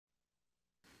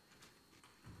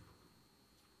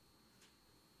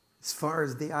As far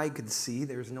as the eye could see,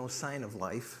 there's no sign of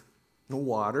life, no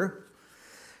water,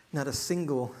 not a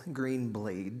single green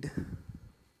blade.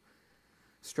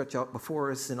 Stretched out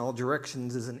before us in all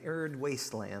directions is an arid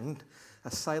wasteland,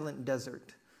 a silent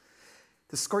desert.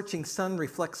 The scorching sun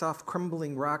reflects off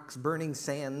crumbling rocks, burning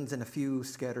sands, and a few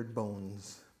scattered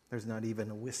bones. There's not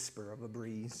even a whisper of a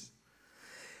breeze.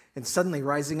 And suddenly,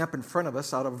 rising up in front of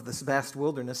us out of this vast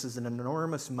wilderness is an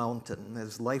enormous mountain,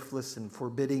 as lifeless and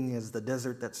forbidding as the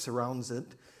desert that surrounds it.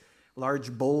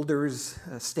 Large boulders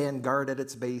stand guard at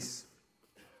its base.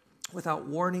 Without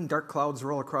warning, dark clouds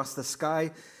roll across the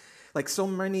sky like so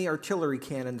many artillery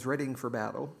cannons readying for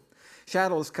battle.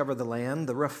 Shadows cover the land.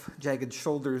 The rough, jagged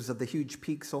shoulders of the huge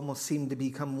peaks almost seem to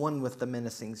become one with the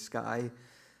menacing sky,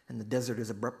 and the desert is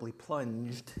abruptly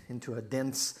plunged into a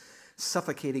dense,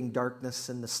 suffocating darkness,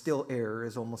 and the still air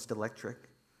is almost electric.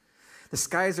 The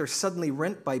skies are suddenly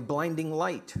rent by blinding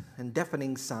light and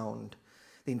deafening sound.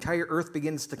 The entire earth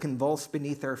begins to convulse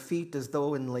beneath our feet as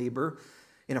though in labor.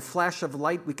 In a flash of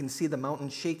light, we can see the mountain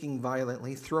shaking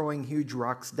violently, throwing huge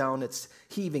rocks down its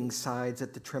heaving sides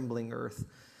at the trembling earth.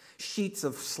 Sheets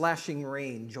of slashing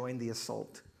rain join the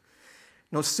assault.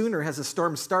 No sooner has the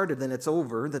storm started than it's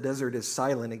over. The desert is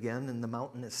silent again, and the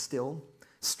mountain is still.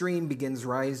 Streams begin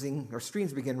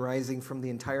rising from the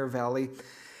entire valley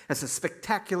as a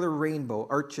spectacular rainbow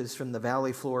arches from the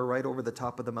valley floor right over the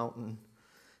top of the mountain.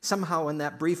 Somehow, in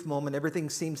that brief moment, everything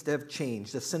seems to have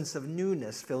changed. A sense of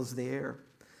newness fills the air.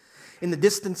 In the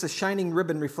distance, a shining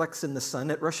ribbon reflects in the sun.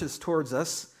 It rushes towards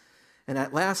us, and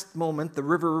at last moment, the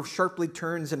river sharply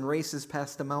turns and races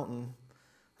past the mountain.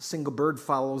 A single bird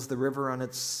follows the river on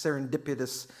its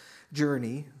serendipitous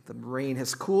journey. The rain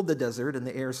has cooled the desert, and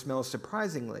the air smells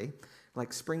surprisingly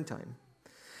like springtime.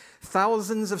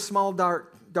 Thousands of small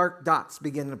dark dots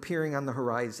begin appearing on the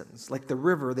horizons. Like the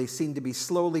river, they seem to be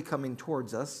slowly coming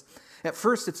towards us. At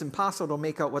first, it's impossible to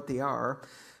make out what they are,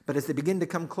 but as they begin to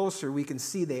come closer, we can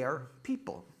see they are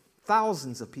people.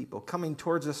 Thousands of people coming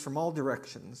towards us from all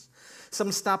directions.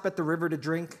 Some stop at the river to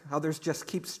drink. Others just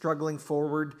keep struggling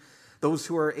forward. Those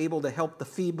who are able to help the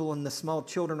feeble and the small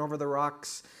children over the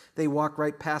rocks, they walk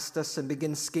right past us and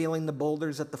begin scaling the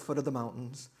boulders at the foot of the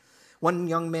mountains. One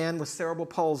young man with cerebral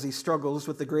palsy struggles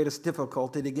with the greatest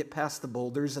difficulty to get past the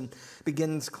boulders and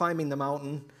begins climbing the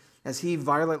mountain. As he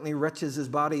violently wrenches his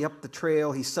body up the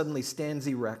trail, he suddenly stands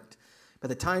erect. By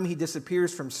the time he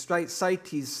disappears from sight,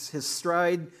 his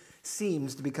stride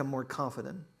seems to become more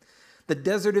confident. The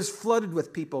desert is flooded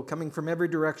with people coming from every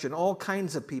direction, all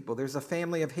kinds of people. There's a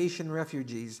family of Haitian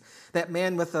refugees. That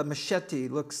man with a machete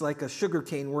looks like a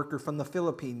sugarcane worker from the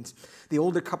Philippines. The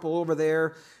older couple over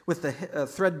there with the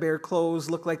threadbare clothes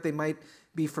look like they might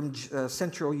be from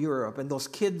Central Europe. And those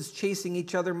kids chasing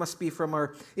each other must be from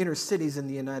our inner cities in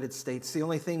the United States. The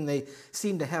only thing they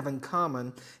seem to have in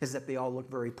common is that they all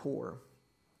look very poor.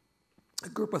 A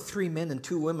group of 3 men and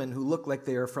 2 women who look like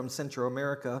they are from Central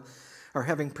America are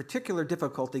having particular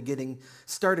difficulty getting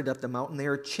started up the mountain. They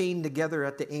are chained together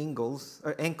at the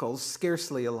ankles,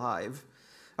 scarcely alive.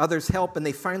 Others help, and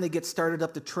they finally get started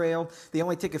up the trail. They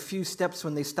only take a few steps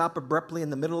when they stop abruptly in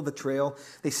the middle of the trail.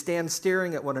 They stand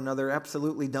staring at one another,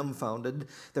 absolutely dumbfounded.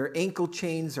 Their ankle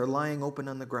chains are lying open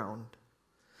on the ground.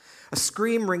 A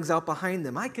scream rings out behind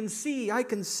them. I can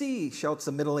see, shouts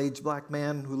a middle-aged black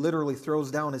man who literally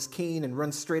throws down his cane and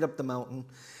runs straight up the mountain.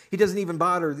 He doesn't even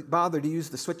bother to use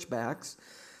the switchbacks.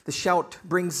 The shout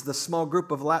brings the small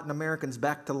group of Latin Americans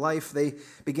back to life. They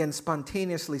begin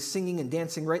spontaneously singing and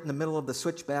dancing right in the middle of the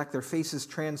switchback, their faces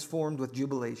transformed with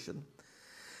jubilation.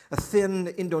 A thin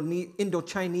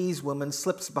Indo-Chinese woman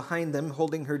slips behind them,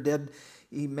 holding her dead,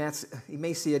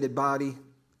 emaciated body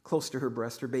close to her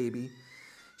breast, her baby.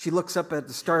 She looks up at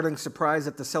the startling surprise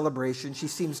at the celebration. She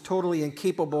seems totally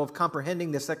incapable of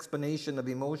comprehending this explanation of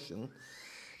emotion.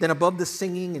 Then above the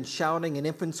singing and shouting, an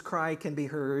infant's cry can be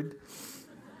heard.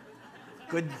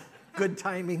 Good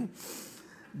timing.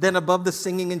 Then above the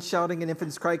singing and shouting, an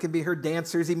infant's cry can be heard.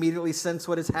 Dancers immediately sense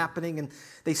what is happening, and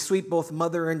they sweep both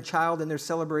mother and child in their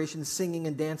celebration, singing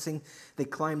and dancing. They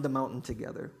climb the mountain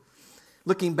together.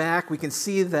 Looking back, we can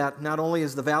see that not only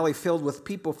is the valley filled with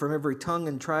people from every tongue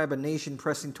and tribe and nation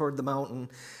pressing toward the mountain,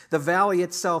 the valley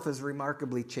itself has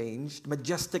remarkably changed.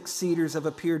 Majestic cedars have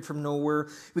appeared from nowhere.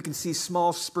 We can see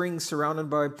small springs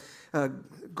surrounded by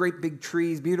great big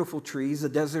trees, beautiful trees. The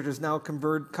desert is now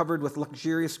covered with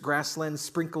luxurious grasslands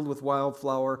sprinkled with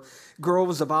wildflower,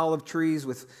 groves of olive trees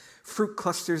with fruit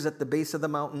clusters at the base of the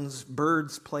mountains.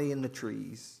 Birds play in the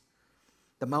trees.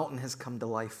 The mountain has come to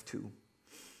life too.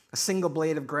 A single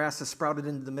blade of grass has sprouted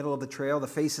into the middle of the trail. The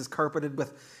face is carpeted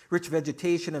with rich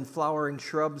vegetation and flowering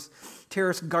shrubs.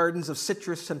 Terraced gardens of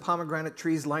citrus and pomegranate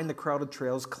trees line the crowded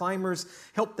trails. Climbers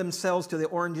help themselves to the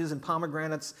oranges and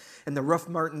pomegranates, and the rough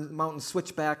mountain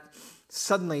switchback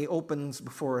suddenly opens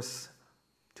before us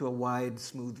to a wide,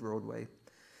 smooth roadway.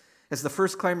 As the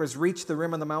first climbers reach the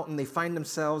rim of the mountain, they find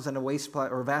themselves on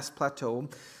a vast plateau.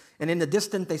 And in the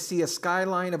distance, they see a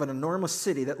skyline of an enormous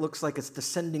city that looks like it's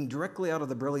descending directly out of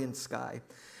the brilliant sky.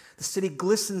 The city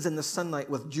glistens in the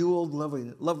sunlight with jeweled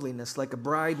loveliness, like a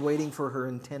bride waiting for her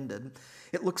intended.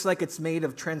 It looks like it's made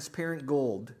of transparent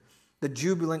gold. The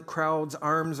jubilant crowds,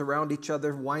 arms around each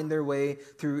other, wind their way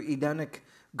through Edenic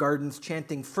gardens,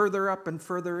 chanting further up and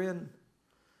further in.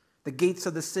 The gates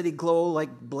of the city glow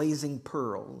like blazing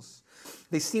pearls.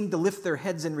 They seem to lift their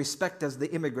heads in respect as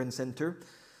the immigrants enter.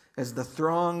 As the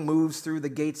throng moves through the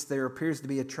gates, there appears to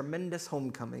be a tremendous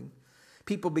homecoming.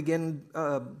 People begin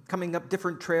coming up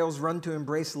different trails, run to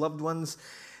embrace loved ones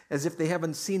as if they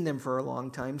haven't seen them for a long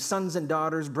time. Sons and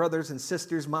daughters, brothers and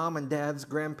sisters, mom and dads,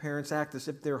 grandparents act as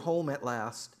if they're home at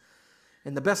last.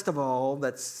 And the best of all,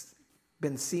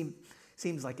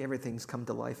 seems like everything's come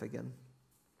to life again.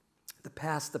 The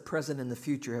past, the present, and the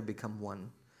future have become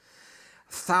one.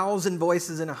 1,000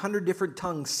 voices in 100 different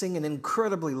tongues sing an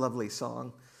incredibly lovely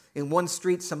song. In one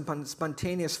street, some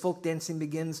spontaneous folk dancing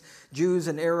begins. Jews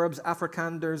and Arabs,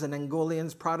 Afrikaners and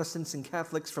Angolians, Protestants and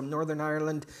Catholics from Northern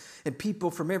Ireland, and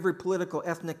people from every political,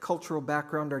 ethnic, cultural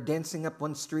background are dancing up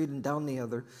one street and down the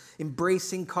other,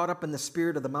 embracing, caught up in the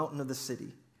spirit of the mountain of the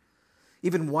city.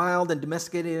 Even wild and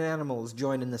domesticated animals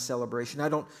join in the celebration. I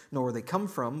don't know where they come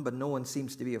from, but no one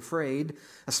seems to be afraid.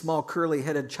 A small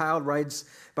curly-headed child rides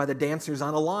by the dancers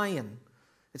on a lion.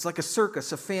 It's like a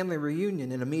circus, a family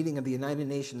reunion, and a meeting of the United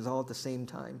Nations all at the same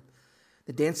time.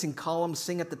 The dancing columns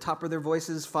sing at the top of their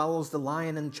voices, follows the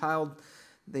lion and child.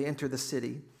 They enter the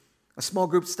city. A small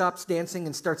group stops dancing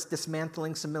and starts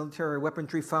dismantling some military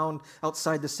weaponry found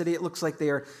outside the city. It looks like they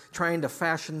are trying to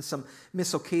fashion some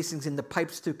missile casings into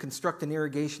pipes to construct an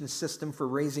irrigation system for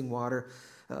raising water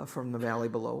from the valley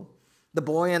below. The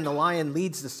boy and the lion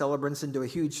leads the celebrants into a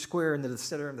huge square into the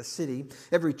center of the city.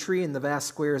 Every tree in the vast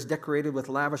square is decorated with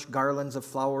lavish garlands of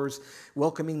flowers,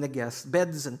 welcoming the guests.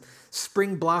 Beds and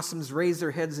spring blossoms raise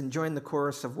their heads and join the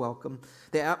chorus of welcome.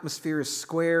 The atmosphere is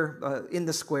in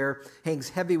the square hangs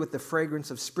heavy with the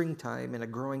fragrance of springtime and a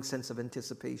growing sense of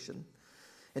anticipation.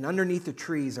 And underneath the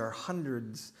trees are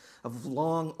hundreds of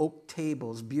long oak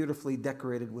tables beautifully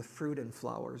decorated with fruit and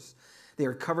flowers. They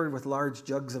are covered with large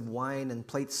jugs of wine and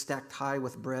plates stacked high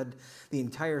with bread. The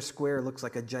entire square looks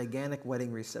like a gigantic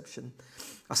wedding reception.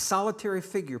 A solitary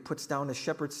figure puts down his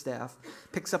shepherd's staff,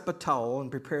 picks up a towel,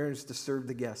 and prepares to serve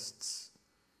the guests.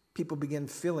 People begin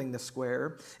filling the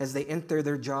square. As they enter,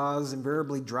 their jaws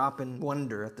invariably drop in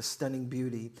wonder at the stunning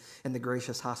beauty and the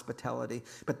gracious hospitality.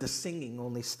 But the singing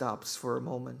only stops for a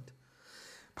moment.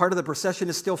 Part of the procession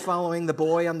is still following the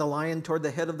boy on the lion toward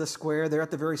the head of the square. There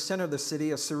at the very center of the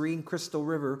city, a serene crystal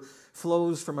river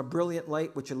flows from a brilliant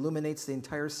light which illuminates the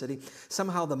entire city.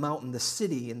 Somehow the mountain, the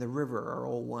city, and the river are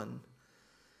all one.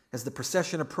 As the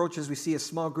procession approaches, we see a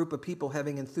small group of people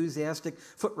having enthusiastic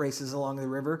foot races along the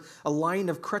river. A line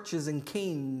of crutches and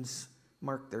canes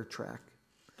mark their track.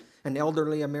 An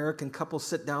elderly American couple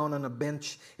sit down on a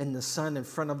bench in the sun in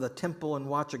front of the temple and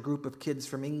watch a group of kids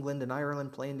from England and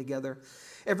Ireland playing together.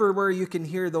 Everywhere you can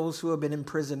hear those who have been in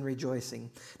prison rejoicing.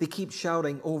 They keep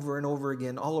shouting over and over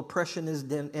again, all oppression is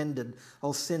ended,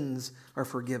 all sins are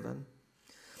forgiven.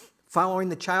 Following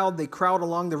the child, they crowd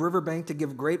along the riverbank to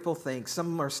give grateful thanks.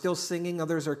 Some are still singing,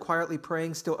 others are quietly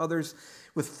praying, still others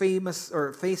with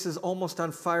faces almost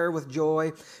on fire with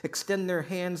joy, extend their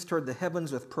hands toward the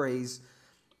heavens with praise.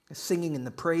 The singing and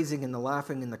the praising and the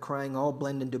laughing and the crying all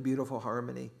blend into beautiful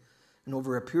harmony. And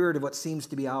over a period of what seems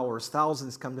to be hours,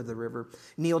 thousands come to the river,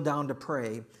 kneel down to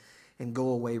pray, and go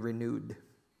away renewed.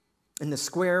 In the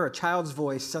square, a child's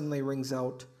voice suddenly rings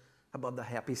out above the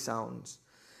happy sounds.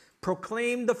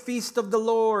 Proclaim the feast of the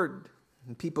Lord.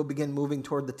 And people begin moving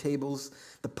toward the tables.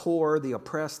 The poor, the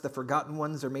oppressed, the forgotten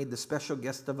ones are made the special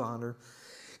guest of honor.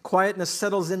 Quietness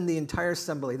settles in the entire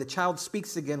assembly. The child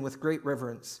speaks again with great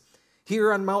reverence.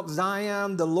 Here on Mount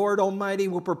Zion, the Lord Almighty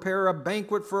will prepare a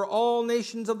banquet for all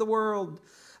nations of the world,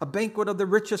 a banquet of the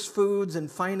richest foods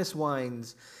and finest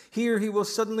wines. Here he will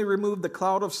suddenly remove the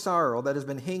cloud of sorrow that has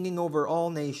been hanging over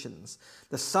all nations.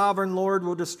 The sovereign Lord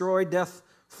will destroy death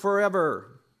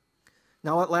forever.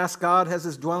 Now at last God has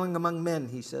his dwelling among men,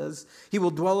 he says. He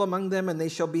will dwell among them, and they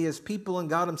shall be his people, and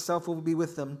God himself will be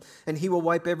with them. And he will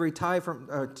wipe every tear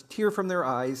from their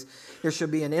eyes. There shall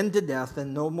be an end to death,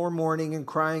 and no more mourning and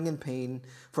crying and pain,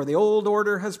 for the old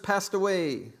order has passed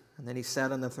away. And then he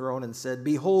sat on the throne and said,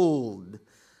 "Behold,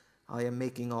 I am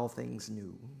making all things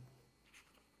new."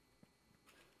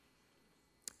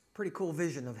 Pretty cool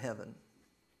vision of heaven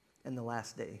in the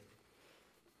last day.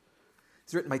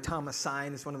 It's written by Thomas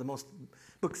Sine. It's one of the most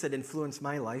books that influenced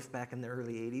my life back in the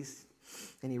early 80s.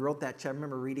 And he wrote that chapter. I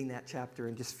remember reading that chapter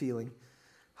and just feeling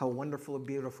how wonderful and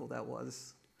beautiful that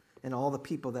was, and all the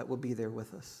people that will be there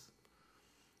with us.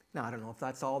 Now, I don't know if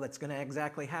that's all that's going to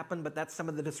exactly happen, but that's some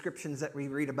of the descriptions that we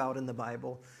read about in the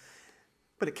Bible.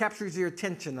 But it captures your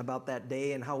attention about that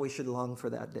day and how we should long for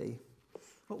that day.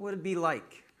 What would it be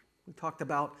like? We talked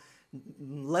about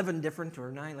 11 different,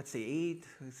 or 9, let's see, 8,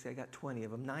 let's see, I got 20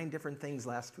 of them, 9 different things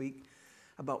last week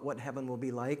about what heaven will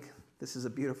be like. This is a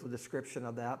beautiful description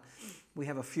of that. We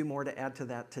have a few more to add to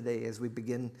that today as we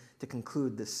begin to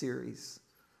conclude this series.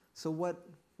 So what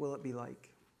will it be like?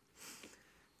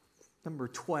 Number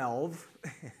 12,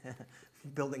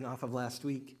 building off of last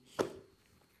week,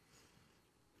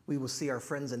 we will see our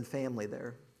friends and family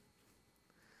there.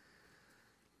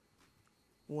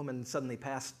 A woman suddenly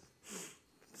passed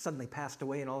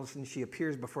away, and all of a sudden she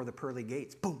appears before the pearly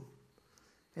gates. Boom!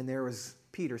 And there was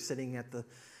Peter sitting at the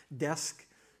desk.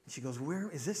 And she goes,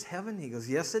 "Where is this heaven?" He goes,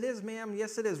 "Yes, it is, ma'am.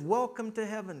 Yes, it is. Welcome to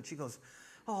heaven." She goes,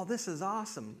 "Oh, this is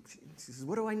awesome." She says,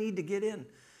 "What do I need to get in?"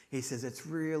 He says, "It's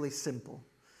really simple.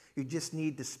 You just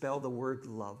need to spell the word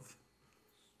love."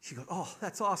 She goes, "Oh,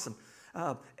 that's awesome.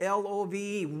 Love,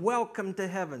 welcome to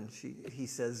heaven." He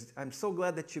says, "I'm so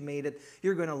glad that you made it.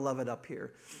 You're going to love it up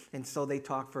here." And so they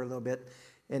talk for a little bit.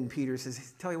 And Peter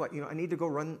says, "Tell you what, I need to go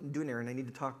do an errand. I need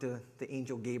to talk to the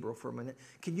angel Gabriel for a minute.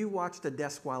 Can you watch the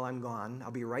desk while I'm gone?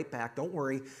 I'll be right back. Don't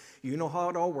worry. You know how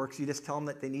it all works. You just tell them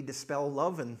that they need to spell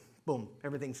love, and boom,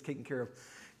 everything's taken care of."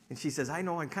 And she says, "I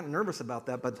know, I'm kind of nervous about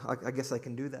that, but I guess I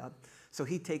can do that." So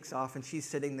he takes off, and she's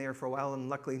sitting there for a while, and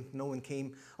luckily no one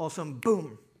came. All of a sudden,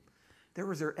 boom, there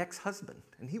was her ex-husband,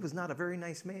 and he was not a very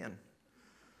nice man.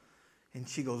 And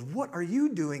she goes, "What are you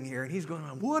doing here?" And he's going,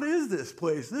 "What is this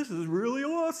place? This is really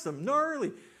awesome,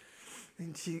 gnarly."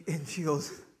 And she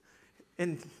goes,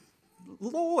 "And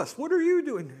Lois, what are you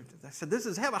doing?" I said, "This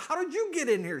is heaven." "How did you get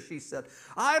in here?" She said,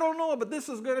 "I don't know, but this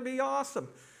is going to be awesome."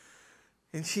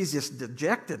 And she's just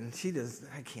dejected, and she does,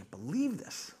 "I can't believe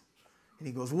this." And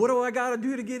he goes, "What do I got to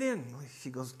do to get in?" She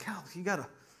goes, "Cal,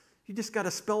 you just got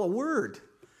to spell a word."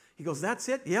 He goes, "That's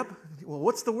it?" "Yep." "Well,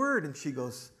 what's the word?" And she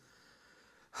goes,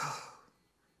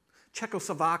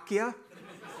 "Czechoslovakia."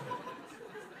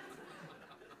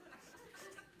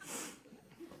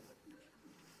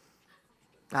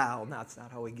 Oh, that's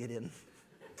not how we get in.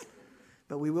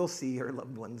 But we will see our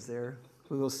loved ones there.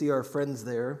 We will see our friends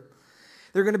there.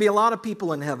 There are going to be a lot of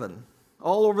people in heaven,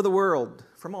 all over the world,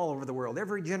 from all over the world,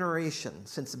 every generation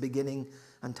since the beginning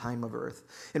and time of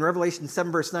earth. In Revelation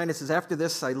 7, verse 9, it says, "After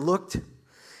this I looked,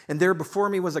 and there before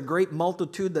me was a great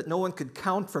multitude that no one could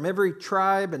count, from every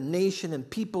tribe and nation and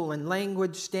people and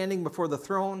language, standing before the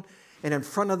throne and in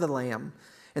front of the Lamb.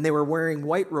 And they were wearing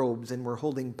white robes and were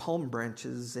holding palm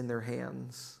branches in their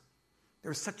hands."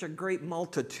 There's such a great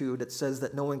multitude, it says,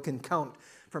 that no one can count,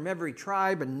 from every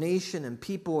tribe and nation and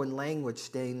people and language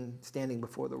standing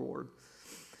before the Lord.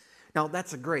 Now,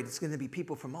 that's great. It's going to be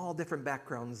people from all different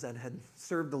backgrounds that had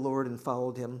served the Lord and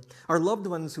followed him. Our loved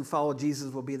ones who follow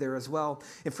Jesus will be there as well.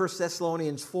 In 1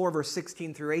 Thessalonians 4, verse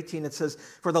 16 through 18, it says,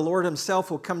 "For the Lord himself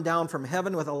will come down from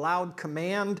heaven with a loud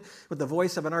command, with the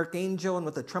voice of an archangel, and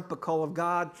with the trumpet call of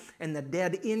God, and the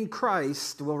dead in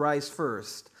Christ will rise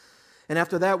first. And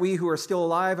after that, we who are still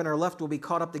alive and are left will be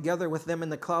caught up together with them in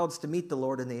the clouds to meet the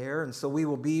Lord in the air, and so we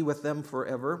will be with them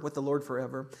forever, with the Lord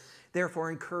forever.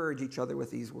 Therefore, encourage each other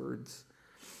with these words."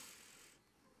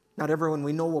 Not everyone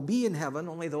we know will be in heaven,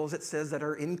 only those, it says, that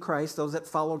are in Christ, those that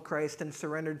followed Christ and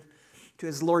surrendered to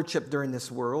his lordship during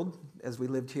this world as we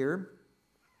lived here.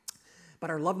 But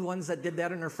our loved ones that did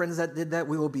that and our friends that did that,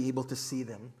 we will be able to see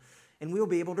them. And we will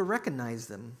be able to recognize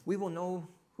them. We will know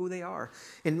who they are.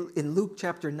 In Luke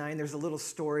chapter 9, there's a little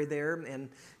story there,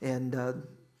 and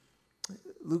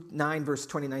Luke 9, verse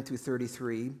 29 through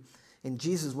 33. And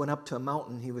Jesus went up to a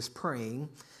mountain. He was praying.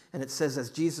 And it says, as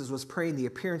Jesus was praying, the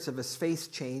appearance of his face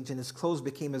changed, and his clothes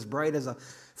became as bright as a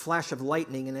flash of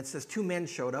lightning. And it says 2 men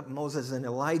showed up, Moses and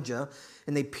Elijah,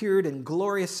 and they appeared in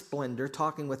glorious splendor,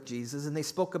 talking with Jesus. And they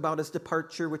spoke about his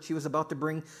departure, which he was about to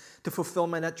bring to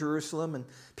fulfillment at Jerusalem. And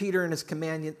Peter and his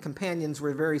companions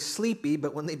were very sleepy,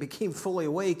 but when they became fully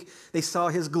awake, they saw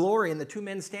his glory and the 2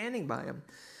 men standing by him.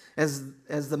 As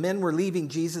the men were leaving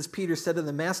Jesus, Peter said to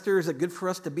the Master, "Is it good for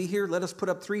us to be here? Let us put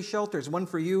up 3 shelters, one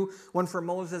for you, one for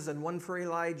Moses, and one for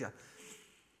Elijah."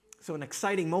 So an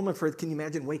exciting moment can you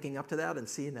imagine waking up to that and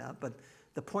seeing that? But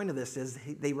the point of this is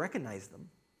they recognized them.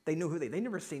 They knew who they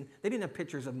didn't have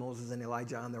pictures of Moses and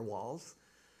Elijah on their walls,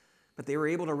 but they were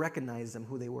able to recognize them,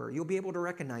 who they were. You'll be able to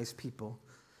recognize people.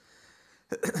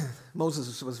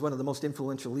 Moses was one of the most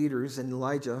influential leaders, and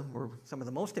Elijah were some of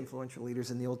the most influential leaders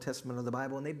in the Old Testament of the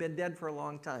Bible, and they've been dead for a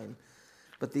long time.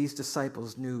 But these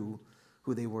disciples knew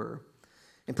who they were.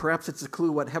 And perhaps it's a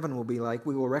clue what heaven will be like.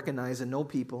 We will recognize and know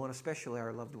people, and especially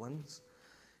our loved ones.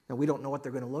 Now, we don't know what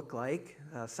they're going to look like.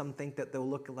 Some think that they'll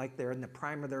look like they're in the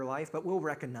prime of their life, but we'll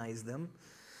recognize them.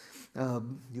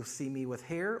 You'll see me with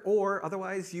hair, or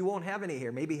otherwise you won't have any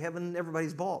hair. Maybe heaven,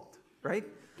 everybody's bald, right?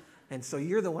 And so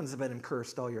you're the ones that have been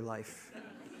cursed all your life.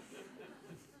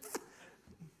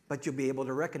 But you'll be able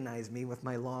to recognize me with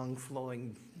my long,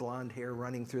 flowing blonde hair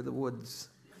running through the woods.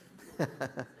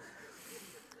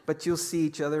 But you'll see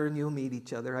each other and you'll meet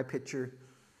each other. I picture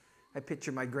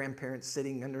my grandparents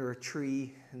sitting under a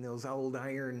tree in those old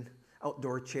iron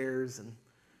outdoor chairs,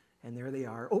 and there they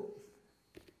are. Oh,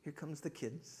 here comes the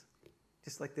kids,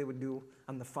 just like they would do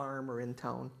on the farm or in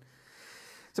town.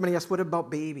 Somebody asked, what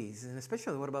about babies? And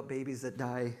especially, what about babies that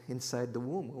die inside the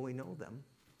womb? Well, we know them.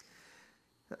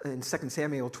 In 2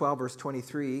 Samuel 12, verse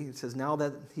 23, it says, now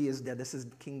that he is dead, this is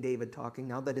King David talking,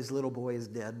 now that his little boy is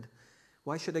dead,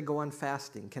 why should I go on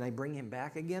fasting? Can I bring him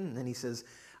back again? And then he says,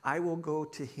 I will go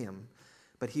to him,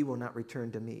 but he will not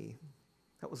return to me.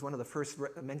 That was one of the first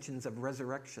mentions of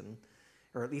resurrection,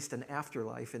 or at least an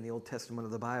afterlife in the Old Testament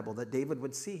of the Bible, that David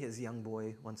would see his young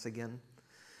boy once again.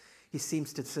 He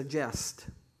seems to suggest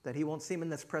that he won't see him in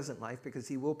this present life because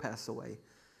he will pass away,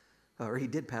 or he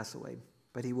did pass away,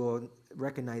 but he will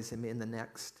recognize him in the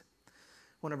next.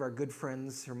 One of our good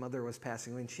friends, her mother was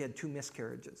passing away, and she had 2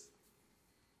 miscarriages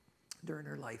during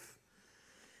her life.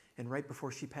 And right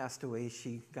before she passed away,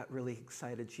 she got really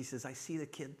excited. She says, I see the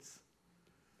kids.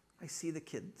 I see the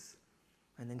kids.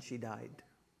 And then she died.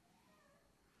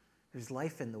 There's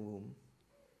life in the womb.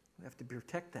 We have to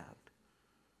protect that.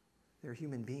 They're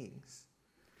human beings.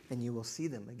 And you will see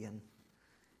them again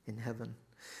in heaven.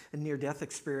 A near-death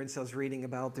experience I was reading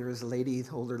about, there was a lady,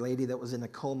 older lady, that was in a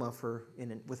coma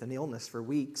with an illness for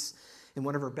weeks. And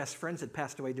one of her best friends had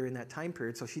passed away during that time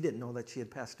period, so she didn't know that she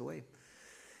had passed away.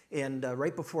 And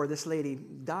right before this lady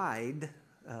died,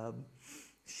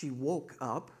 she woke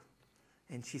up,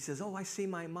 and she says, oh, I see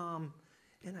my mom,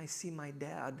 and I see my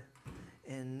dad.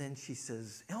 And then she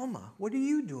says, Elma, what are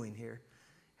you doing here?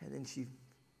 And then she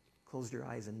closed her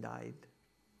eyes and died.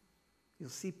 You'll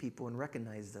see people and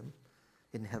recognize them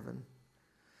in heaven.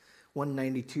 One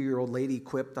 92-year-old lady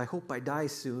quipped, I hope I die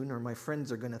soon, or my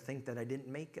friends are going to think that I didn't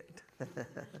make it.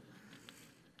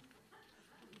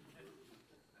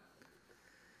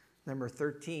 Number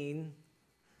 13,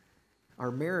 our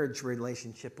marriage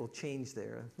relationship will change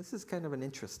there. This is kind of an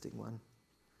interesting one.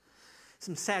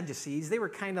 Some Sadducees, they were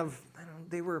kind of,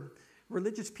 they were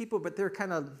religious people, but they're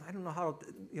kind of, I don't know how,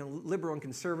 liberal and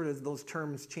conservative, those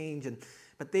terms change,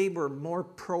 but they were more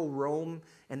pro-Rome,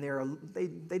 and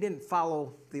they didn't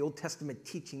follow the Old Testament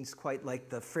teachings quite like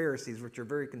the Pharisees, which are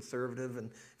very conservative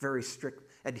and very strict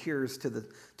adherers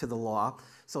to the law.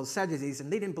 So Sadducees,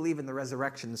 and they didn't believe in the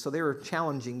resurrection, so they were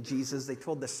challenging Jesus. They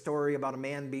told the story about a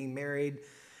man being married,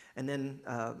 and then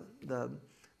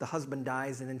the husband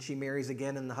dies, and then she marries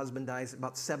again, and the husband dies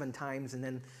about 7 times, and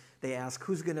then they ask,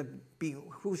 who's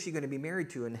she going to be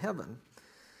married to in heaven?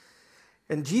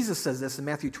 And Jesus says this in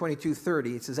Matthew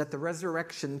 22:30. It says, at the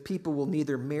resurrection, people will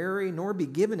neither marry nor be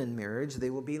given in marriage. They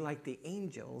will be like the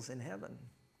angels in heaven.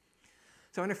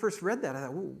 So when I first read that, I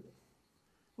thought, whoa,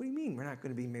 what do you mean we're not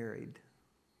going to be married?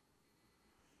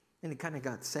 And it kind of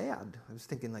got sad. I was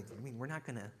thinking, we're not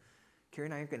going to, Carrie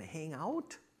and I aren't going to hang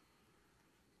out?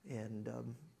 And,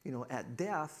 at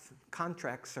death,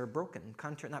 contracts are broken.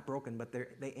 Not broken, but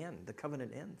they end. The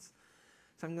covenant ends.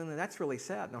 So I'm going, that's really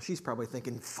sad. Now she's probably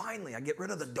thinking, finally, I get rid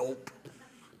of the dope.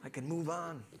 I can move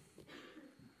on.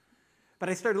 But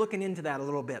I started looking into that a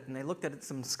little bit, and I looked at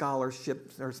some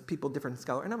scholarship, or different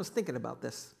scholars, and I was thinking about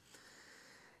this.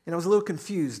 And I was a little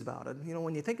confused about it.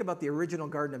 When you think about the original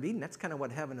Garden of Eden, that's kind of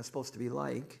what heaven is supposed to be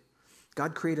like.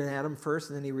 God created Adam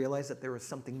first, and then he realized that there was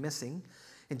something missing.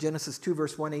 In Genesis 2,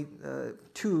 verse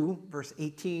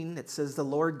 18, it says, the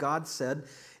Lord God said,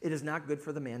 it is not good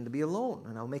for the man to be alone,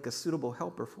 and I'll make a suitable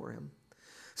helper for him.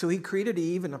 So he created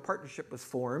Eve, and a partnership was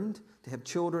formed to have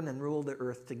children and rule the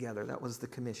earth together. That was the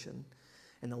commission.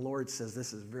 And the Lord says,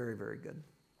 this is very, very good.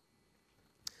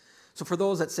 So for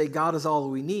those that say God is all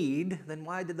we need, then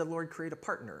why did the Lord create a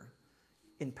partner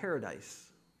in paradise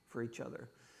for each other?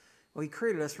 Well, he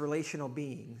created us relational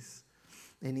beings.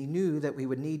 And he knew that we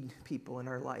would need people in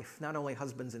our life, not only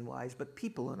husbands and wives, but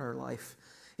people in our life.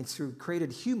 And so he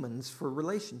created humans for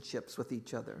relationships with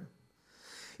each other.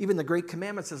 Even the great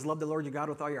commandment says, love the Lord your God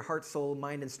with all your heart, soul,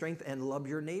 mind, and strength, and love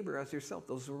your neighbor as yourself.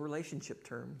 Those are relationship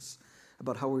terms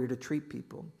about how we're to treat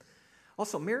people.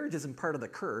 Also, marriage isn't part of the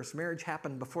curse. Marriage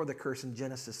happened before the curse in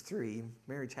Genesis 3.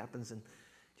 Marriage happens in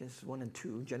Genesis 1 and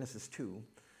 2, Genesis 2.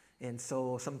 And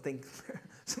so some think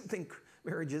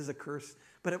marriage is a curse,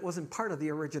 but it wasn't part of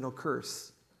the original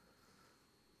curse.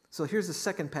 So here's the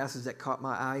second passage that caught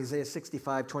my eye, Isaiah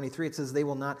 65:23. It says, they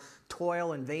will not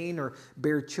toil in vain or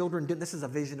bear children. This is a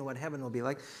vision of what heaven will be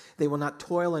like. They will not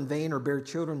toil in vain or bear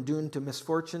children doomed to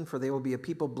misfortune, for they will be a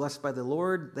people blessed by the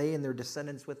Lord, they and their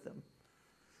descendants with them.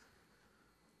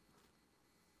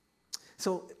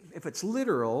 So if it's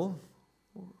literal,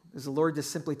 is the Lord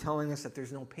just simply telling us that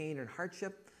there's no pain and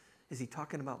hardship? Is he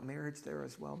talking about marriage there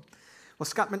as well? Well,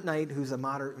 Scott McKnight, who's a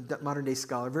modern day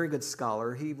scholar, very good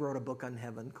scholar, he wrote a book on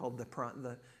heaven called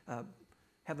the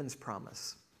Heaven's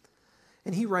Promise.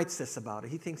 And he writes this about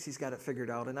it. He thinks he's got it figured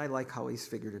out, and I like how he's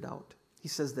figured it out. He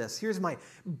says this, here's my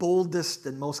boldest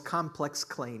and most complex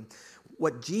claim.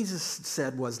 What Jesus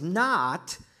said was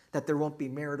not that there won't be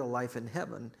marital life in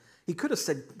heaven. He could have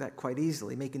said that quite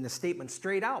easily, making the statement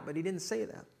straight out, but he didn't say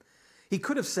that. He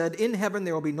could have said, in heaven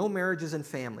there will be no marriages and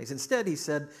families. Instead, he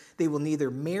said, they will neither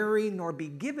marry nor be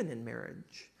given in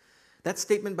marriage. That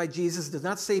statement by Jesus does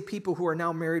not say people who are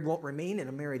now married won't remain in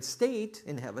a married state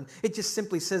in heaven. It just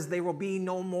simply says there will be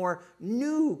no more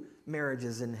new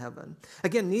marriages in heaven.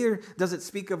 Again, neither does it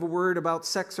speak of a word about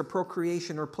sex or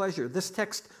procreation or pleasure. This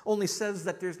text only says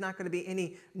that there's not going to be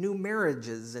any new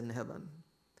marriages in heaven.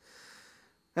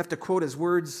 I have to quote his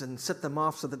words and set them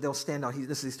off so that they'll stand out.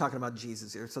 He's talking about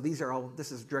Jesus here. So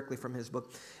this is directly from his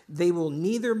book. They will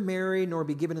neither marry nor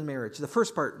be given in marriage. The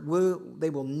first part, they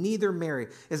will neither marry,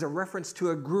 is a reference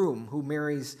to a groom who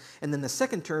marries. And then the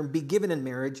second term, be given in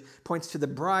marriage, points to the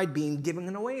bride being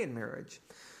given away in marriage.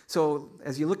 So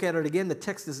as you look at it again, the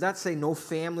text does not say no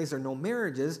families or no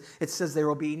marriages. It says there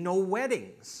will be no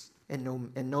weddings and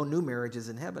no new marriages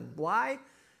in heaven. Why?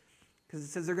 Because it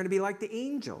says they're going to be like the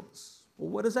angels. Well,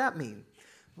 what does that mean?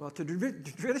 Well,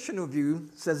 the traditional view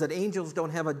says that angels don't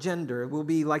have a gender. It will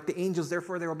be like the angels,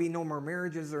 therefore there will be no more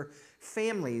marriages or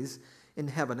families in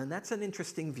heaven. And that's an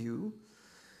interesting view.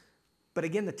 But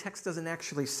again, the text doesn't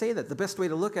actually say that. The best way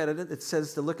to look at it, it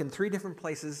says to look in 3 different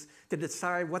places to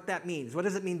decide what that means. What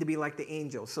does it mean to be like the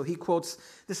angels? So he quotes,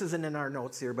 this isn't in our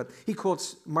notes here, but he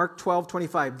quotes Mark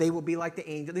 12:25. They will be like the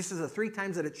angel. This is the 3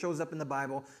 times that it shows up in the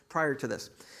Bible prior to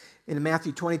this. In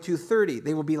Matthew 22:30,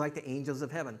 they will be like the angels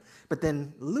of heaven. But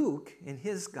then Luke, in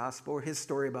his gospel, or his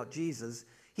story about Jesus,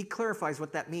 he clarifies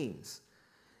what that means.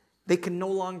 They can no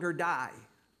longer die,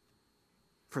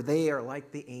 for they are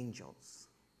like the angels.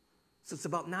 So it's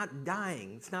about not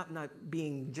dying. It's not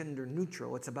being gender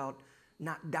neutral. It's about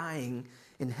not dying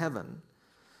in heaven.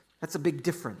 That's a big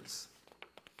difference.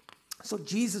 So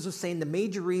Jesus was saying the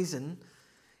major reason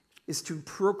is to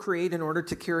procreate in order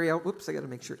to carry out, I got to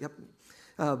make sure,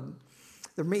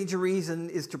 the major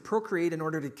reason is to procreate in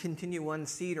order to continue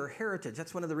one's seed or heritage.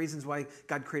 That's one of the reasons why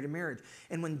God created marriage.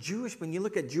 And when you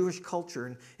look at Jewish culture,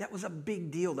 and that was a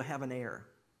big deal to have an heir,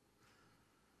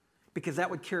 because that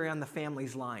would carry on the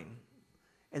family's line.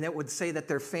 And that would say that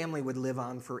their family would live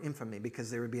on for infamy,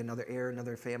 because there would be another heir,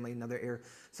 another family, another heir.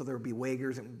 So there would be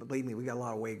Wagers, and believe me, we got a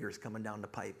lot of Wagers coming down the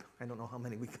pipe. I don't know how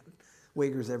many, we got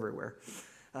Wagers everywhere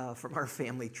from our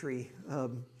family tree.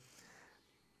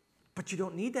 But you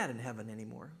don't need that in heaven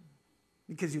anymore,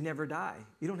 because you never die.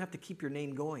 You don't have to keep your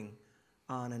name going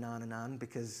on and on and on,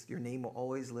 because your name will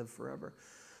always live forever.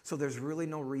 So there's really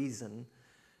no reason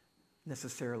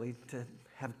necessarily to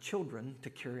have children to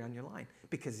carry on your line,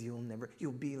 because you'll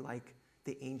be like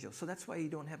the angels. So that's why you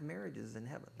don't have marriages in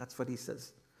heaven. That's what he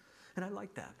says. And I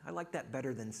like that. I like that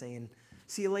better than saying,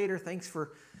 see you later,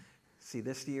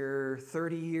 this year,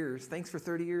 30 years. Thanks for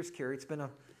 30 years, Carrie.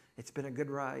 It's been a good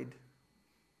ride.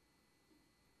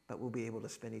 But we'll be able to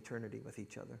spend eternity with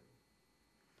each other.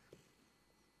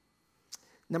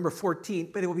 Number 14,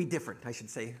 but it will be different, I should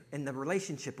say. And the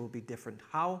relationship will be different.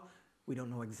 How? We don't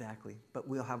know exactly, but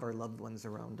we'll have our loved ones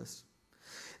around us.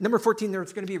 Number 14,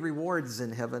 there's going to be rewards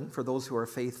in heaven for those who are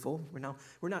faithful.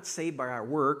 We're not saved by our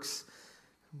works.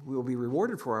 We will be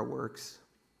rewarded for our works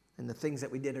and the things that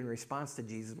we did in response to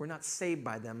Jesus. We're not saved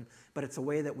by them, but it's a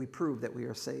way that we prove that we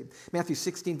are saved. Matthew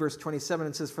 16, verse 27,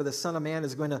 it says, for the Son of Man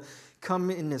is going to come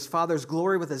in his Father's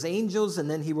glory with his angels, and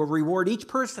then he will reward each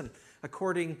person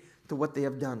according to what they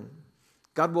have done.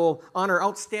 God will honor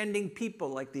outstanding people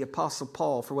like the Apostle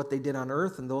Paul for what they did on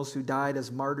earth and those who died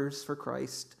as martyrs for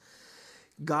Christ.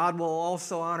 God will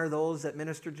also honor those that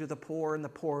ministered to the poor and the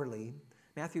poorly.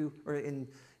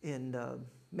 In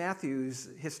Matthew's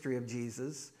history of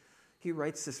Jesus, he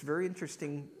writes this very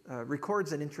interesting,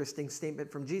 records an interesting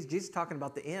statement from Jesus. Jesus talking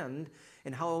about the end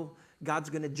and how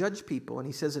God's going to judge people. And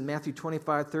he says in Matthew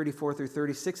 25, 34 through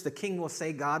 36, the king will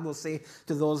say, God will say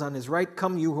to those on his right,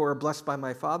 come you who are blessed by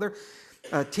my Father.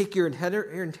 Take your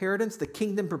inheritance, the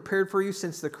kingdom prepared for you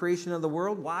since the creation of the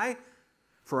world. Why?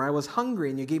 For I was hungry,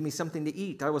 and you gave me something to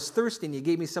eat. I was thirsty, and you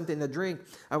gave me something to drink.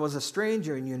 I was a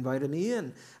stranger, and you invited me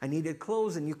in. I needed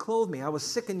clothes, and you clothed me. I was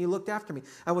sick, and you looked after me.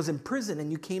 I was in prison,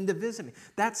 and you came to visit me.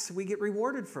 We get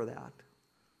rewarded for that.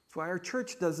 That's why our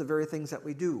church does the very things that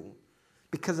we do,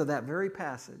 because of that very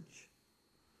passage.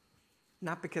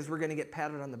 Not because we're going to get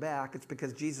patted on the back. It's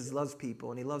because Jesus loves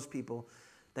people, and he loves people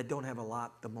that don't have a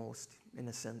lot the most, in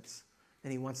a sense.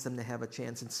 And he wants them to have a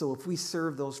chance. And so if we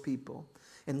serve those people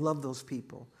and love those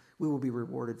people, we will be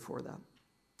rewarded for that.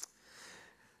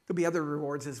 There'll be other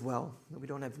rewards as well.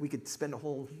 We could spend a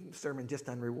whole sermon just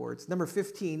on rewards. Number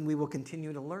 15, we will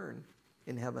continue to learn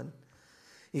in heaven.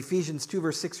 Ephesians 2,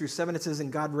 verse 6 through 7, it says, and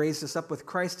God raised us up with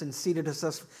Christ and seated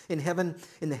us in heaven,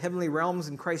 in the heavenly realms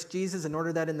in Christ Jesus, in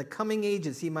order that in the coming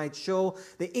ages he might show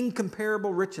the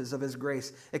incomparable riches of his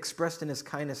grace expressed in his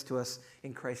kindness to us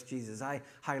in Christ Jesus. I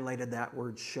highlighted that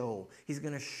word show. He's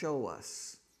going to show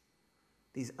us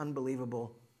these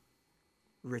unbelievable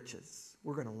riches.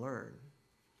 We're going to learn,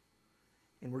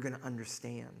 and we're going to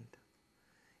understand,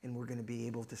 and we're going to be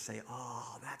able to say,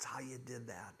 oh, that's how you did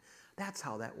that. That's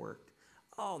how that worked.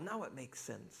 Oh, now it makes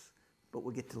sense, but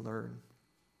we'll get to learn.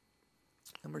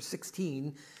 Number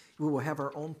 16, we will have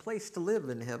our own place to live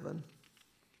in heaven.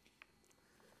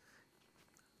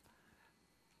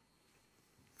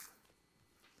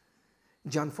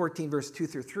 John 14, verse 2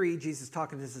 through 3, Jesus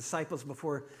talking to his disciples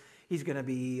before he's going to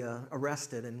be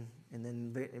arrested and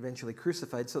then eventually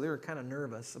crucified. So they were kind of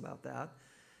nervous about that.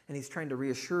 And he's trying to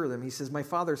reassure them. He says, my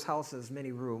Father's house has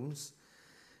many rooms.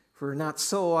 For not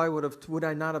so, would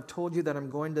I not have told you that I'm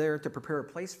going there to prepare a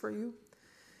place for you?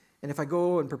 And if I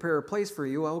go and prepare a place for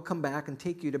you, I will come back and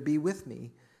take you to be with me,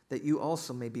 that you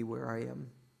also may be where I am.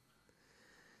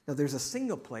 Now there's a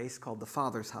single place called the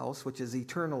Father's house, which is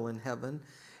eternal in heaven.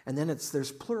 And then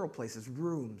there's plural places,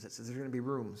 rooms. It says there's going to be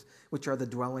rooms, which are the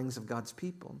dwellings of God's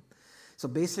people. So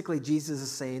basically Jesus is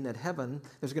saying that heaven,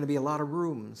 there's going to be a lot of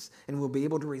rooms, and we'll be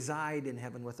able to reside in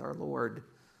heaven with our Lord.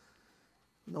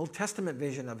 The Old Testament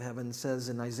vision of heaven says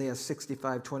in Isaiah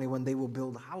 65:21, they will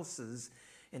build houses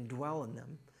and dwell in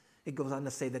them. It goes on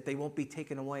to say that they won't be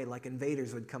taken away like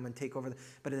invaders would come and take over.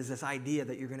 But there's this idea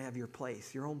that you're going to have your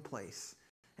place, your own place,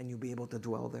 and you'll be able to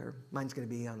dwell there. Mine's going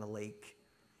to be on a lake,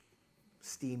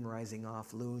 steam rising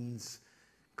off, loons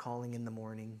calling in the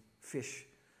morning, fish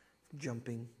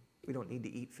jumping. We don't need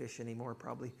to eat fish anymore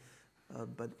probably,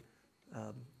 but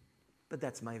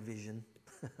that's my vision.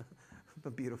 A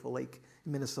beautiful lake,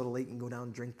 Minnesota Lake, and go down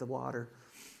and drink the water.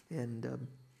 And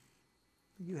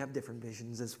you have different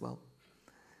visions as well.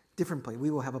 Different place. We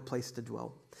will have a place to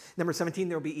dwell. Number 17,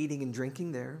 there will be eating and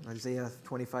drinking there. Isaiah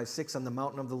 25:6, on the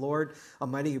mountain of the Lord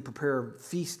Almighty, you prepare a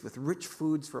feast with rich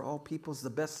foods for all peoples,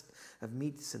 the best of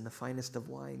meats and the finest of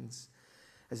wines.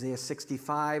 Isaiah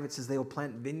 65, it says they will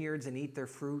plant vineyards and eat their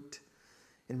fruit.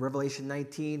 In Revelation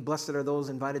 19, blessed are those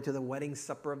invited to the wedding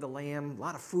supper of the Lamb. A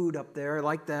lot of food up there. I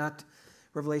like that.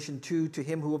 Revelation 2, to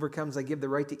him who overcomes, I give the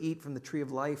right to eat from the tree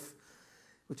of life,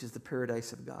 which is the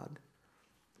paradise of God.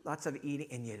 Lots of eating,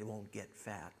 and yet it won't get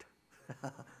fat.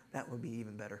 That would be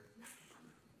even better,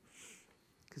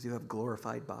 because you have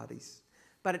glorified bodies.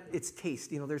 But it's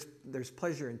taste. There's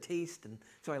pleasure in taste, and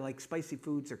so I like spicy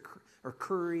foods or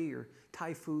curry or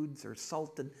Thai foods or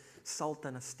salt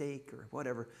on a steak or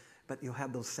whatever. But you'll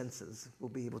have those senses. We'll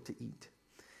be able to eat.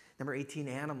 Number 18,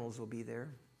 animals will be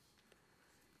there.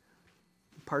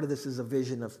 Part of this is a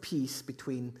vision of peace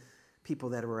between people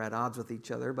that were at odds with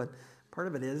each other, but part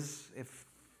of it is if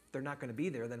they're not going to be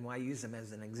there, then why use them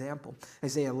as an example?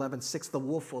 Isaiah 11:6, the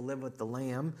wolf will live with the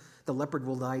lamb, the leopard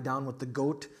will lie down with the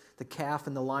goat, the calf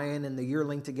and the lion and the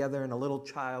yearling together, and a little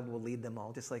child will lead them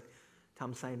all, just like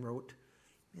Tom Sine wrote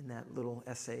in that little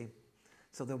essay.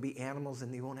 So there'll be animals,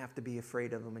 and you won't have to be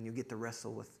afraid of them, and you get to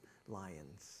wrestle with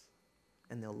lions,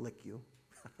 and they'll lick you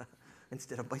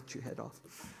instead of bite your head off.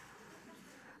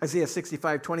 Isaiah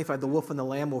 65:25, the wolf and the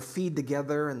lamb will feed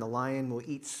together, and the lion will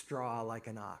eat straw like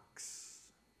an ox.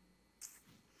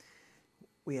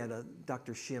 We had a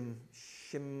Dr.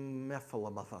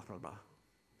 Shimefalabah.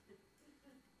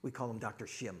 We call him Dr.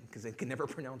 Shim because they can never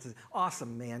pronounce it.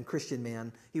 Awesome man, Christian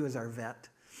man. He was our vet.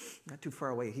 Not too far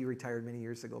away. He retired many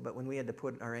years ago. But when we had to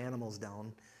put our animals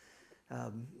down,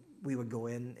 we would go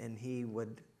in and he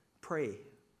would pray.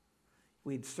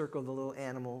 We'd circle the little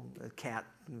animal, a cat.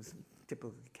 It was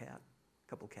typically a cat, a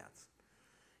couple cats.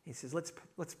 He says, let's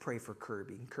pray for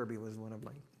Kirby. And Kirby was one of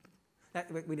my,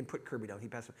 we didn't put Kirby down, he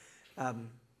passed away.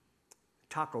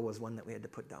 Taco was one that we had to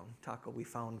put down. Taco we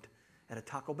found at a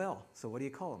Taco Bell. So what do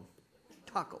you call him?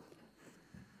 Taco.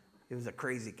 It was a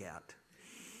crazy cat.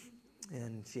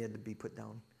 And she had to be put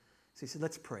down. So he said,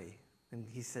 let's pray. And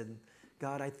he said,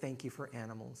 God, I thank you for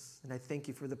animals. And I thank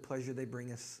you for the pleasure they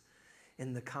bring us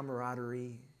and the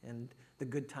camaraderie and the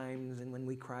good times. And when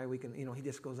we cry, we can, he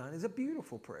just goes on. It's a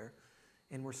beautiful prayer.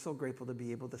 And we're so grateful to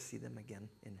be able to see them again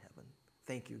in heaven.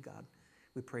 Thank you, God.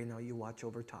 We pray now you watch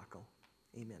over Taco.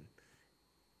 Amen.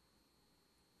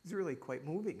 It's really quite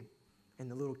moving. And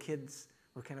the little kids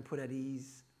were kind of put at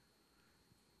ease.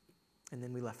 And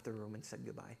then we left the room and said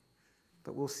goodbye.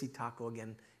 But we'll see Taco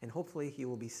again. And hopefully he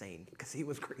will be sane, because he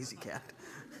was a crazy cat.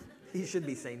 He should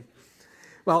be sane.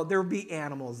 Well, there will be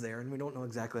animals there, and we don't know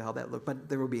exactly how that looked, but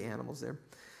there will be animals there.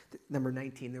 Number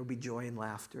 19, there will be joy and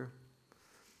laughter.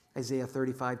 Isaiah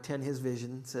 35:10, his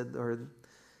vision said, or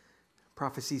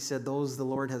prophecy said, those the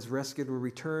Lord has rescued will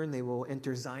return. They will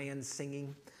enter Zion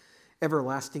singing.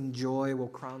 Everlasting joy will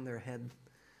crown their head.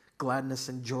 Gladness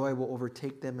and joy will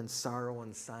overtake them, and sorrow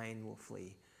and sighing will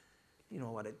flee. You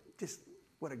know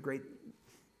what a great,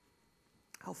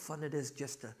 how fun it is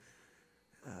just to,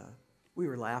 we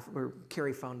were laughing,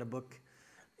 Carrie found a book,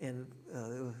 and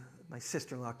my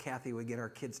sister-in-law, Kathy, would get our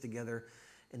kids together,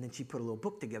 and then she put a little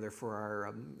book together for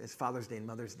our, it's Father's Day and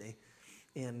Mother's Day.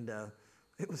 And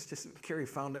it was just, Carrie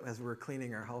found it as we were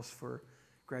cleaning our house for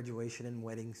graduation and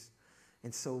weddings.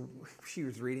 And so she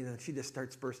was reading, and she just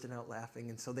starts bursting out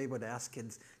laughing. And so they would ask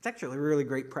kids. It's actually a really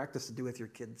great practice to do with your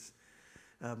kids.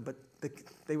 But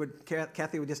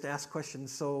Kathy would just ask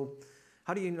questions. So,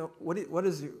 how do you know? What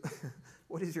does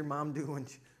your mom do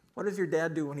what does your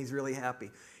dad do when he's really happy?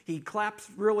 He claps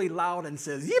really loud and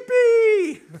says,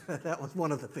 "Yippee!" That was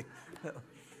one of the things.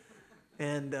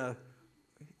 And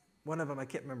one of them, I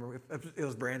can't remember. It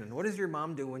was Brandon. What does your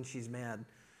mom do when she's mad?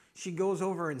 She goes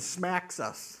over and smacks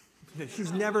us.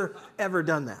 She's never, ever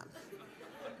done that.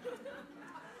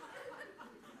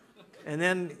 And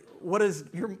then what does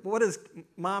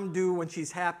mom do when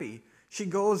she's happy? She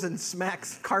goes and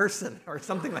smacks Carson or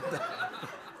something like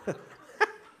that.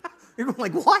 You're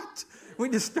going like, what? We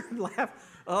just started laughing.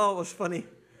 Oh, it was funny.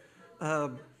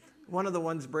 One of the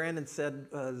ones Brandon said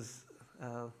was,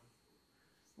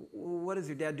 what does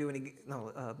your dad do when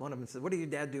one of them said, what does your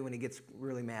dad do when he gets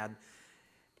really mad?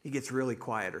 He gets really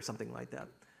quiet or something like that.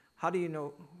 How do you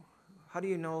know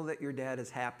that your dad is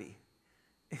happy?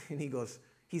 And he goes,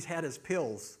 he's had his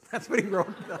pills. That's what he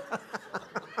wrote.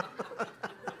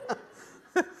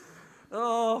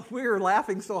 Oh, we were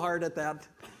laughing so hard at that.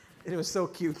 It was so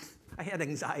cute. I had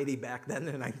anxiety back then,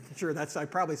 and I'm sure I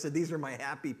probably said, these are my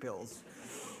happy pills.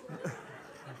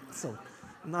 So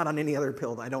I'm not on any other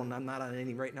pill. I'm not on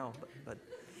any right now. But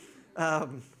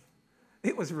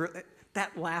it was really,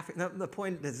 that laughing, the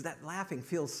point is that laughing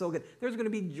feels so good. There's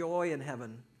going to be joy in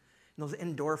heaven. And those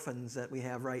endorphins that we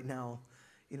have right now,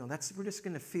 we're just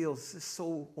going to feel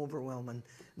so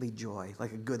overwhelmingly joy,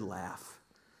 like a good laugh.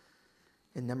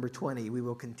 And number 20, we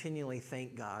will continually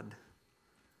thank God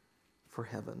for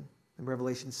heaven. In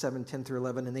Revelation 7:10 through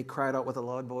 11, and they cried out with a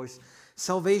loud voice,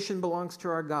 salvation belongs to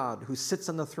our God, who sits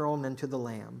on the throne, and to the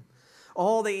Lamb.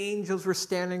 All the angels were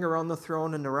standing around the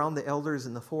throne and around the elders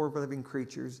and the four living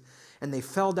creatures, and they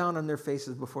fell down on their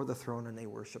faces before the throne, and they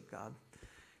worshiped God.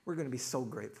 We're going to be so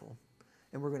grateful,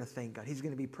 and we're going to thank God. He's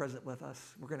going to be present with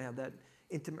us. We're going to have that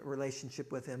intimate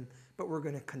relationship with him, but we're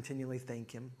going to continually thank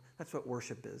him. That's what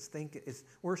worship is.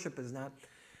 Worship is not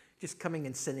just coming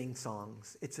and singing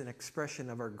songs. It's an expression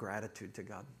of our gratitude to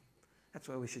God. That's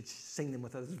why we should sing them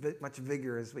with as much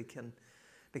vigor as we can,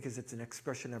 because it's an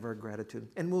expression of our gratitude.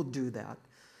 And we'll do that.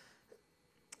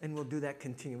 And we'll do that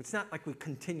continue. It's not like we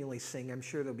continually sing. I'm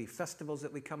sure there'll be festivals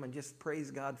that we come and just praise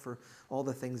God for all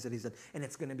the things that he's done. And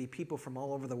it's going to be people from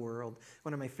all over the world.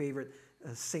 One of my favorite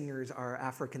singers are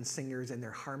African singers and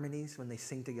their harmonies when they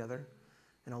sing together.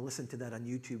 And I'll listen to that on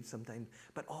YouTube sometime.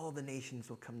 But all the nations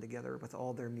will come together with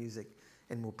all their music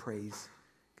and will praise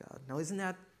God. Now, doesn't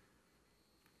that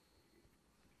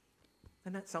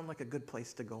sound like a good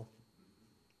place to go?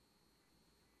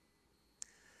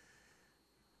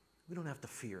 We don't have to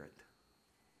fear it.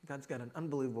 God's got an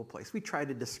unbelievable place. We try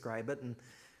to describe it, and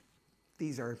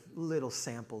these are little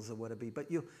samples of what it'd be. But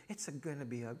it's going to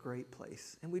be a great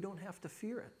place, and we don't have to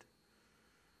fear it.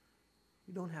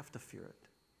 We don't have to fear it.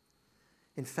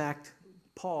 In fact,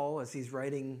 Paul, as he's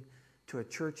writing to a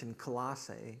church in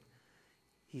Colossae,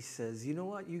 he says, you know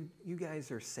what? You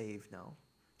guys are saved now.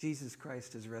 Jesus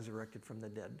Christ is resurrected from the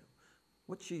dead.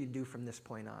 What should you do from this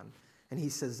point on? And he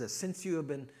says this, since you have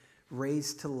been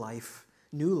raised to life,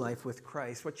 new life with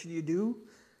Christ, what should you do?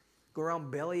 Go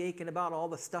around belly aching about all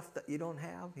the stuff that you don't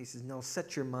have? He says, no,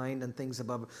 set your mind on things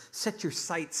above. Set your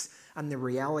sights on the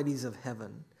realities of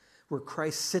heaven, where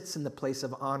Christ sits in the place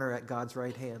of honor at God's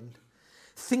right hand.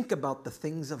 Think about the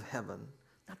things of heaven,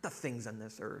 not the things on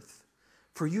this earth.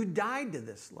 For you died to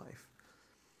this life.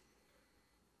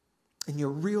 And your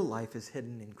real life is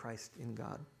hidden in Christ, in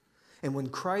God. And when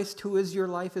Christ, who is your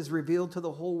life, is revealed to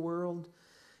the whole world,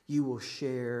 you will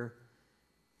share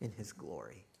in his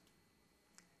glory.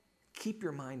 Keep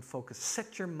your mind focused.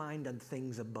 Set your mind on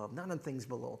things above, not on things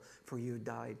below. For you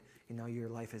died, and now your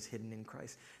life is hidden in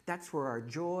Christ. That's where our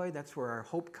joy, that's where our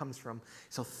hope comes from.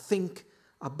 So think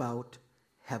about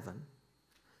heaven.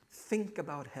 Think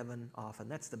about heaven often.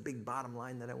 That's the big bottom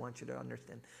line that I want you to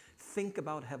understand. Think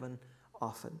about heaven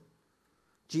often.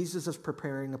 Jesus is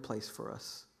preparing a place for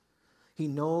us. He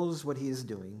knows what he is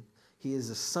doing. He is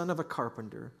the son of a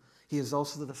carpenter. He is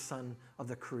also the son of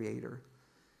the Creator.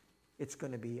 It's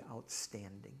going to be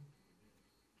outstanding.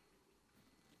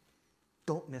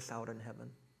 Don't miss out on heaven.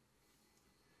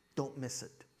 Don't miss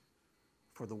it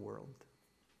for the world.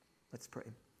 Let's pray.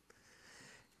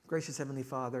 Gracious Heavenly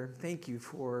Father, thank you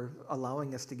for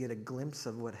allowing us to get a glimpse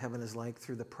of what heaven is like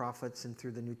through the prophets and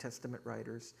through the New Testament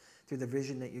writers, through the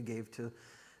vision that you gave to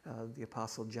the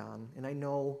Apostle John. And I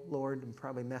know, Lord, I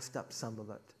probably messed up some of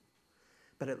it,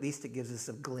 but at least it gives us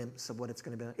a glimpse of what it's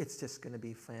going to be. It's just going to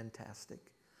be fantastic.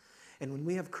 And when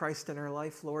we have Christ in our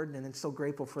life, Lord, and I'm so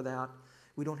grateful for that,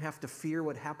 we don't have to fear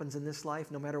what happens in this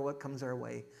life, no matter what comes our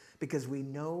way, because we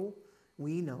know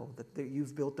that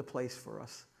you've built a place for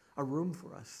us, a room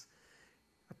for us,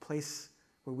 a place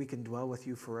where we can dwell with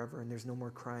you forever, and there's no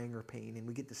more crying or pain, and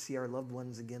we get to see our loved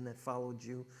ones again that followed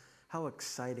you. How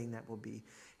exciting that will be.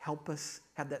 Help us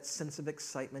have that sense of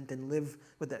excitement and live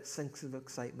with that sense of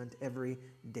excitement every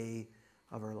day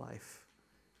of our life.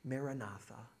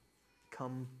 Maranatha,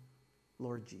 come,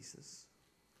 Lord Jesus.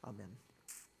 Amen.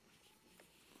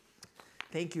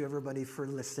 Thank you, everybody, for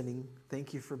listening.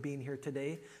 Thank you for being here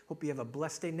today. Hope you have a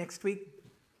blessed day next week.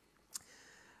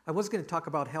 I was going to talk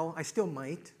about hell. I still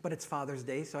might, but it's Father's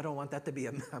Day, so I don't want that to be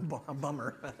a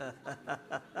bummer.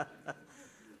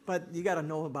 But you got to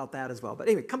know about that as well. But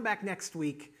anyway, come back next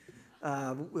week.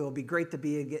 It will be great to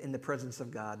be in the presence of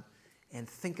God and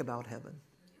think about heaven.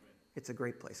 It's a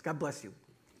great place. God bless you.